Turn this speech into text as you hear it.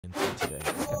today.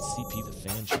 I got CP the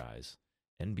Fanchise,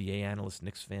 NBA analyst,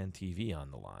 KnicksFanTV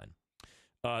on the line.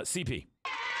 CP,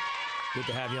 good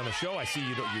to have you on the show. I see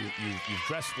you've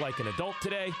dressed like an adult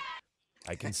today.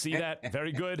 I can see that.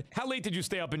 Very good. How late did you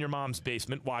stay up in your mom's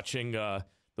basement watching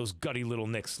those gutty little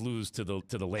Knicks lose to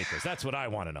the Lakers? That's what I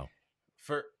want to know.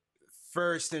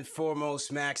 First and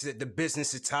foremost, Max, that the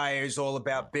business attire is all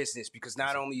about business, because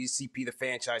not only is CP the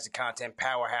Fanchise a content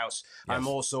powerhouse, yes, I'm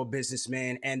also a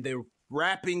businessman, and the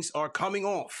wrappings are coming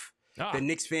off the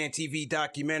KnicksFanTV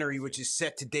documentary, which is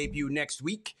set to debut next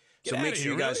week. So make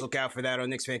sure you guys look out for that on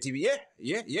KnicksFanTV.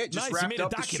 Yeah. Just nice. wrapped You made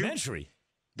up a documentary.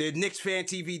 The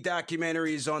KnicksFanTV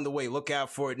documentary is on the way. Look out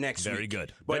for it next week. Very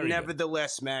good. But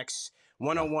nevertheless, Max,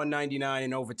 101.99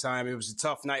 in overtime. It was a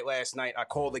tough night last night. I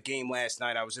called the game last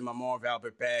night. I was in my Marv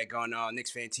Albert bag on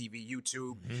KnicksFanTV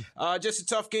YouTube. Just a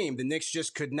tough game. The Knicks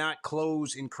just could not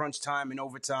close in crunch time and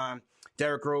overtime.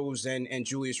 Derrick Rose and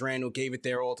Julius Randle gave it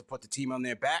their all to put the team on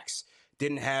their backs.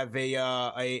 Didn't have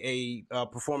a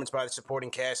performance by the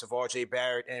supporting cast of R.J.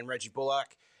 Barrett and Reggie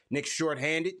Bullock. Knicks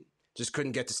shorthanded. Just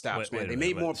couldn't get the stops, man. They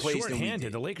made more plays than we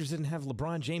did. The Lakers didn't have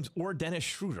LeBron James or Dennis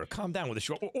Schroeder. Calm down with the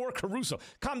short, or Caruso.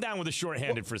 Calm down with the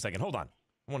shorthanded for a second. Hold on.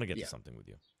 I want to get to something with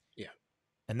you. Yeah.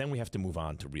 And then we have to move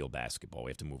on to real basketball.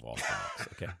 We have to move off the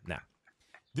Knicks, okay? Now,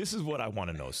 this is what I want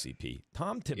to know, CP.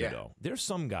 Tom Thibodeau. There's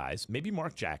some guys, maybe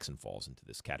Mark Jackson falls into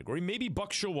this category, maybe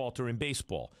Buck Showalter in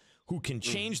baseball, who can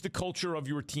change the culture of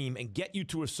your team and get you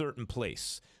to a certain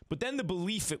place. But then the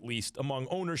belief, at least, among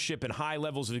ownership and high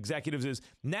levels of executives is,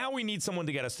 now we need someone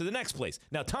to get us to the next place.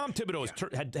 Now, Tom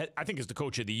Thibodeau, I think, is the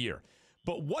coach of the year.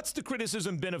 But what's the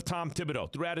criticism been of Tom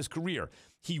Thibodeau throughout his career?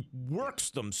 He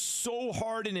works them so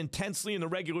hard and intensely in the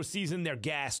regular season, they're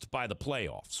gassed by the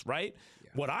playoffs, right? Yeah.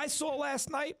 What I saw last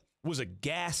night was a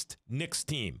gassed Knicks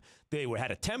team. They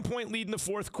had a 10-point lead in the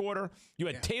fourth quarter. You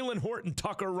had Talen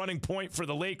Horton-Tucker running point for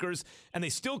the Lakers, and they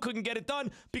still couldn't get it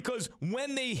done because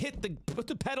when they put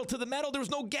the pedal to the metal, there was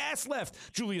no gas left.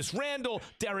 Julius Randle,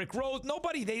 Derrick Rose,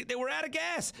 nobody. They were out of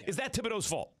gas. Is that Thibodeau's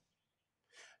fault?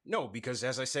 No, because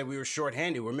as I said, we were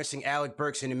shorthanded. We're missing Alec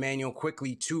Burks and Emmanuel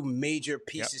Quickley, two major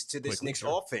pieces to this Knicks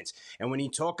offense. And when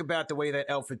you talk about the way that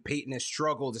Elfrid Payton has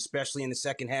struggled, especially in the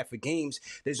second half of games,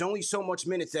 there's only so much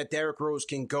minutes that Derrick Rose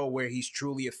can go where he's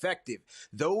truly effective.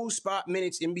 Those spot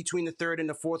minutes in between the third and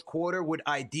the fourth quarter would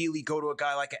ideally go to a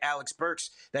guy like Alex Burks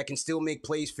that can still make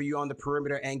plays for you on the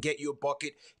perimeter and get you a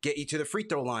bucket, get you to the free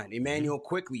throw line. Emmanuel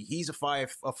Quickley, he's a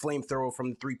flamethrower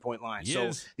from the three-point line. So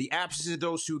the absence of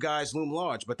those two guys loom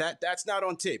large. But that's not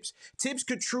on Tibbs. Tibbs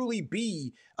could truly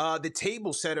be the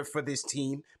table setter for this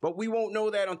team, but we won't know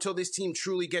that until this team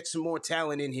truly gets some more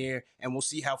talent in here, and we'll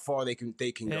see how far they can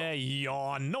go.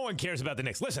 Yawn. No one cares about the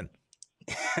Knicks. Listen.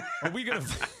 Are we going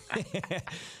to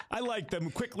I like them.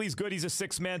 Quickly's good. He's a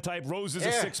six-man type. Rose is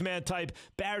a six-man type.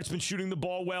 Barrett's been shooting the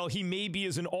ball well. He maybe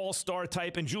is an all-star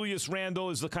type. And Julius Randle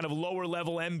is the kind of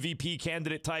lower-level MVP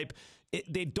candidate type.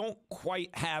 They don't quite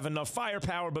have enough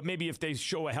firepower, but maybe if they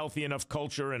show a healthy enough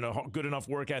culture and a good enough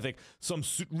work ethic, some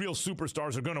real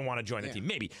superstars are going to want to join the team.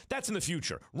 Maybe. That's in the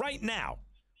future. Right now,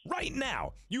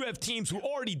 you have teams who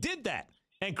already did that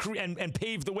and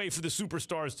paved the way for the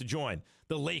superstars to join.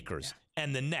 The Lakers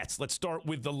and the Nets. Let's start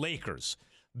with the Lakers.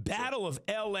 Battle of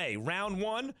L.A., round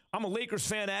one. I'm a Lakers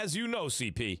fan, as you know,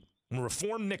 CP. I'm a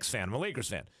reformed Knicks fan. I'm a Lakers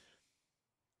fan.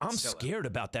 I'm scared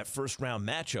about that first-round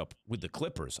matchup with the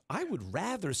Clippers. I would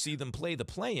rather see them play the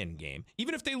play-in game.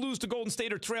 Even if they lose to Golden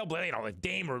State or Trailblazers, like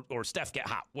Dame or Steph get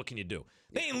hot, what can you do?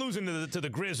 They ain't losing to the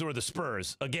Grizz or the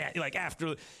Spurs again, like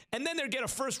after. And then they get a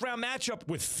first-round matchup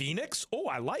with Phoenix. Oh,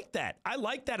 I like that. I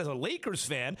like that as a Lakers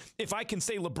fan. If I can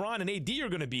say LeBron and AD are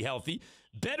going to be healthy,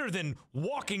 better than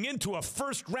walking into a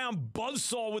first-round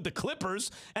buzzsaw with the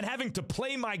Clippers and having to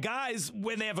play my guys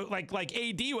when they have like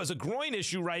AD who has a groin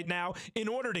issue right now in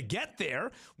order to get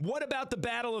there. What about the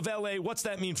Battle of LA? What's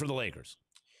that mean for the Lakers?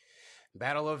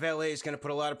 Battle of LA is going to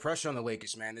put a lot of pressure on the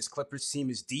Lakers, man. This Clippers team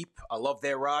is deep. I love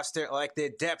their roster. I like their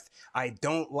depth. I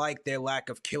don't like their lack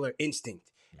of killer instinct.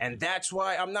 And that's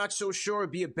why I'm not so sure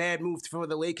it'd be a bad move for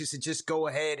the Lakers to just go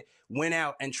ahead, win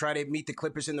out, and try to meet the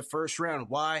Clippers in the first round.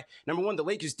 Why? Number one, the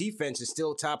Lakers' defense is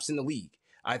still tops in the league.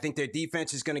 I think their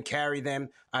defense is going to carry them.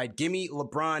 Give me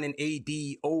LeBron and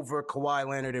AD over Kawhi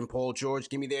Leonard and Paul George.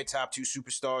 Give me their top two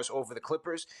superstars over the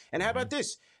Clippers. And how about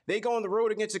this? They go on the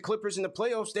road against the Clippers in the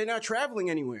playoffs. They're not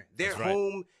traveling anywhere. They're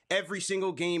home every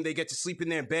single game. They get to sleep in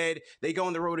their bed. They go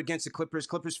on the road against the Clippers.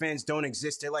 Clippers fans don't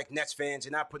exist. They're like Nets fans.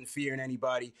 They're not putting fear in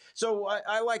anybody. So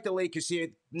I like the Lakers here.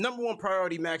 Number one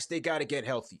priority, Max, they got to get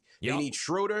healthy. They need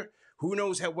Schroeder, Who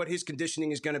knows what his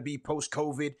conditioning is going to be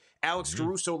post-COVID. Alex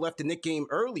Caruso left the Knicks game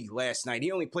early last night.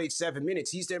 He only played 7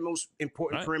 minutes. He's their most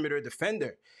important perimeter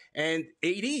defender. And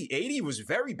AD was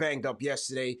very banged up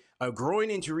yesterday, a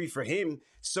groin injury for him.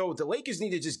 So the Lakers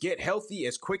need to just get healthy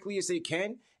as quickly as they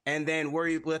can and then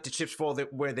let the chips fall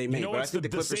where they may. You know, but I think the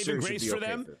Clippers saving should grace be for okay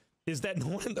them is that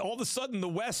all of a sudden the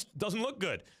West doesn't look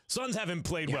good. Suns haven't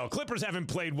played well. Clippers haven't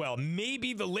played well.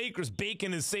 Maybe the Lakers'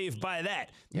 bacon is saved by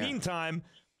that. Meantime,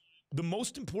 the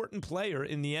most important player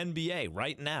in the NBA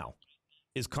right now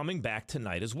is coming back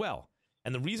tonight as well.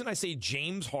 And the reason I say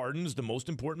James Harden is the most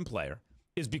important player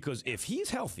is because if he's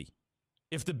healthy,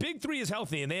 if the big three is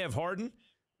healthy and they have Harden,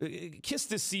 kiss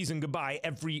this season goodbye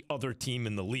every other team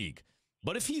in the league.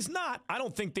 But if he's not, I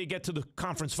don't think they get to the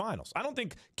conference finals. I don't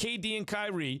think KD and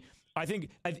Kyrie, I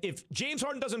think if James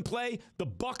Harden doesn't play, the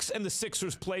Bucks and the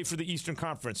Sixers play for the Eastern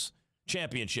Conference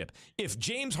Championship. If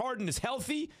James Harden is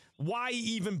healthy, why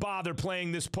even bother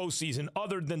playing this postseason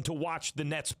other than to watch the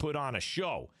Nets put on a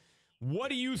show? What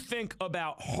do you think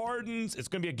about Harden's? It's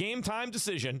going to be a game time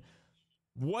decision.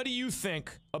 What do you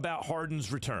think about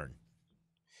Harden's return?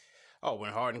 Oh,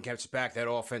 when Harden gets back, that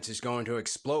offense is going to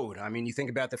explode. I mean, you think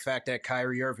about the fact that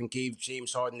Kyrie Irving gave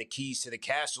James Harden the keys to the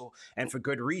castle, and for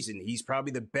good reason. He's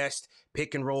probably the best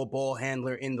pick-and-roll ball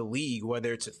handler in the league,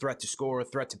 whether it's a threat to score or a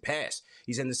threat to pass.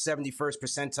 He's in the 71st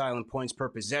percentile in points per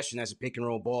possession as a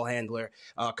pick-and-roll ball handler.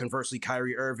 Conversely,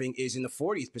 Kyrie Irving is in the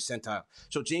 40th percentile.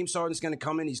 So James Harden's going to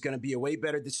come in. He's going to be a way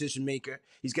better decision-maker.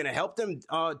 He's going to help them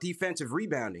defensive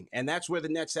rebounding, and that's where the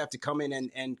Nets have to come in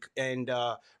and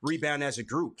rebound as a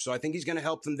group. So I think he's going to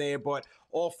help them there, but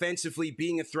offensively,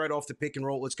 being a threat off the pick and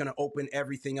roll, it's going to open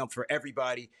everything up for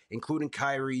everybody, including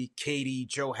Kyrie, KD,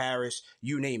 Joe Harris,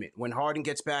 you name it. When Harden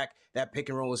gets back, that pick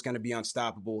and roll is going to be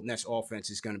unstoppable. Nets offense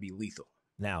is going to be lethal.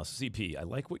 Now, CP, I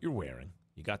like what you're wearing.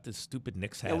 You got this stupid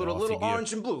Knicks hat. A little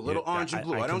orange and blue. Orange and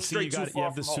blue. I don't stray too far. You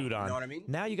have the suit on. You know what I mean?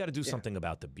 Now you got to do something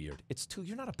about the beard.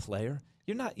 You're not a player.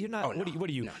 You're not. Oh, what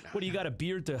are you? What do you got a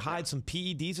beard to hide some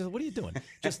PEDs? What are you doing?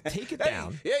 Just take it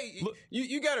down. Hey,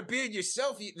 you got a beard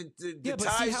yourself. The but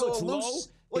tie's see how it's all low? loose.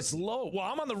 It's low. Well,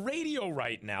 I'm on the radio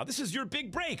right now. This is your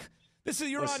big break.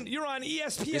 You're on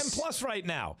ESPN Plus right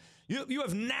now. You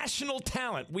have national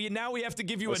talent. We have to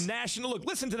give you a national look.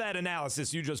 Listen to that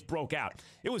analysis you just broke out.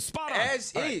 It was spot on.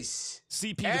 As is.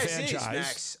 CP the As Fanchise, is,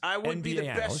 Max. I would be the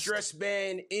best dressed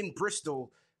man in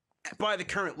Bristol by the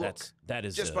current look. That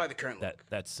is by the current look.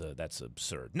 That's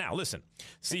absurd. Now listen,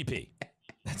 CP,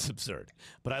 that's absurd.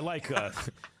 But I like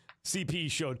CP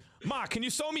showed, Ma, can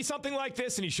you sew me something like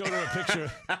this? And he showed her a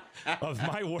picture of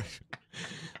my work.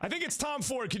 I think it's Tom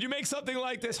Ford. Could you make something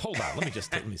like this? Hold on. Let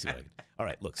me see what I can. All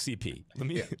right, look, CP,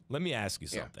 let me ask you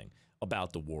something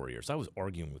about the Warriors. I was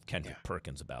arguing with Kendrick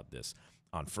Perkins about this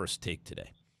on First Take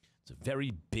today. It's a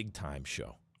very big-time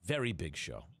show. Very big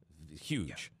show.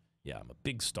 Huge. Yeah, I'm a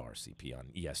big star, CP, on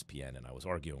ESPN, and I was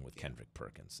arguing with Kendrick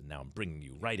Perkins, and now I'm bringing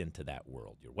you right into that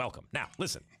world. You're welcome. Now,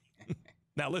 listen.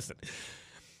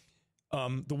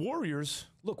 The Warriors,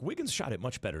 look, Wiggins shot it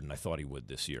much better than I thought he would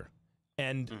this year.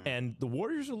 And the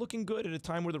Warriors are looking good at a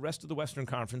time where the rest of the Western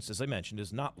Conference, as I mentioned,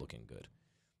 is not looking good.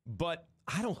 But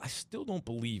I still don't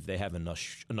believe they have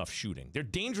enough shooting. They're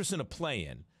dangerous in a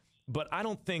play-in, but I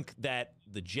don't think that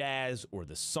the Jazz or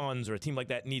the Suns or a team like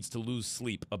that needs to lose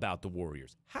sleep about the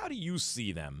Warriors. How do you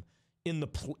see them in the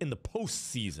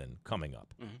postseason coming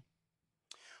up? Mm-hmm.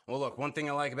 Well, look, one thing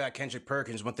I like about Kendrick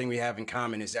Perkins, one thing we have in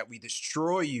common is that we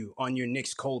destroy you on your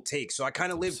Knicks cold take. So I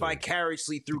kind of live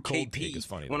vicariously through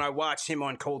KP when I watch him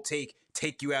on cold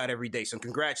take you out every day. So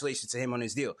congratulations to him on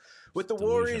his deal. With the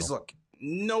Warriors, look,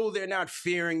 no, they're not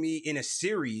fearing me in a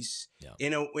series,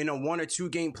 in a 1 or 2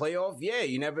 game playoff. Yeah,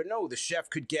 you never know. The chef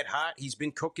could get hot. He's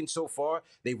been cooking so far.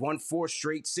 They've won 4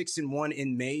 straight, 6-1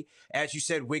 in May. As you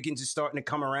said, Wiggins is starting to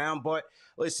come around. But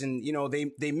listen,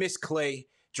 they miss Clay.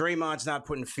 Draymond's not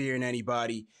putting fear in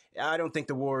anybody. I don't think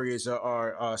the Warriors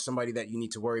are somebody that you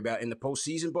need to worry about in the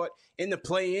postseason. But in the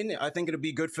play-in, I think it'll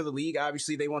be good for the league.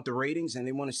 Obviously, they want the ratings, and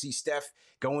they want to see Steph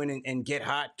go in and get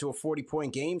hot to a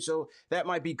 40-point game. So that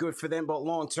might be good for them. But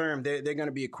long-term, they're going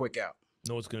to be a quick out. You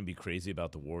know what's going to be crazy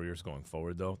about the Warriors going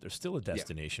forward, though? They're still a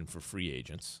destination for free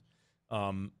agents.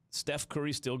 Steph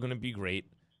Curry's still going to be great.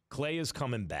 Clay is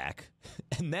coming back.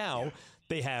 And now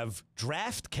they have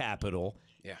draft capital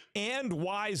and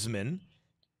Wiseman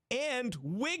and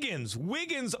Wiggins.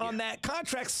 Wiggins on that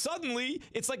contract. Suddenly,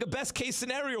 it's like a best-case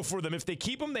scenario for them. If they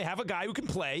keep him, they have a guy who can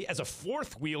play. As a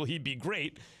fourth wheel, he'd be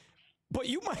great. But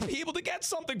you might be able to get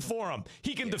something for him.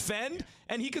 He can defend,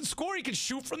 and he can score. He can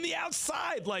shoot from the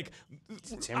outside. Like,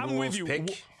 I'm with you.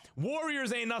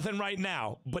 Warriors ain't nothing right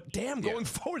now. But, damn, going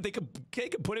forward, they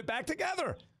could put it back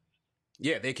together.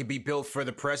 Yeah, they could be built for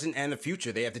the present and the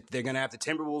future. They're going to have the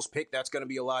Timberwolves pick. That's going to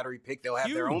be a lottery pick. They'll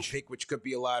have their own pick, which could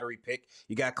be a lottery pick.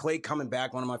 You got Clay coming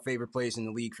back, one of my favorite players in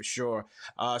the league for sure.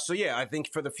 So, yeah, I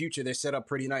think for the future, they're set up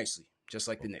pretty nicely, just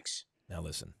like the Knicks. Now,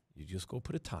 listen, you just go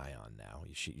put a tie on now.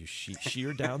 You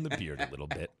shear down the beard a little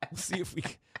bit.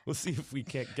 We'll see if we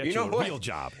can't get you a real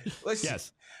job. Listen,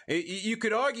 yes. You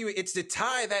could argue it's the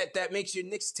tie that makes your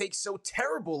Knicks take so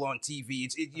terrible on TV.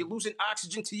 You're losing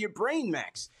oxygen to your brain,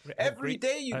 Max. Every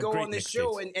day you go on this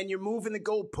show and you're moving the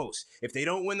goalposts. If they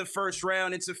don't win the first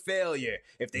round, it's a failure.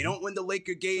 If they don't win the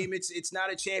Laker game, it's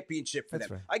not a championship for them.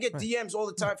 Right. I get DMs all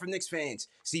the time from Knicks fans.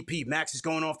 CP, Max is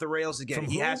going off the rails again.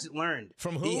 He hasn't learned.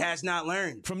 From who? He has not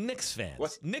learned. From Knicks fans.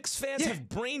 What? Knicks fans have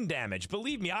brain damage.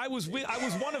 Believe me, I was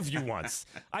one of you once.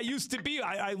 I used to be.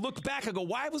 I look back, I go,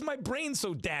 why was my brain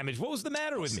so damaged? What was the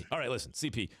matter with me? All right, listen,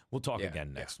 CP, we'll talk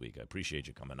again next week. I appreciate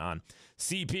you coming on.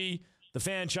 CP, the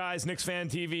Fanchise,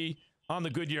 KnicksFanTV, on the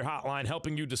Goodyear hotline,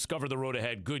 helping you discover the road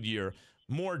ahead. Goodyear,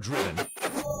 more driven.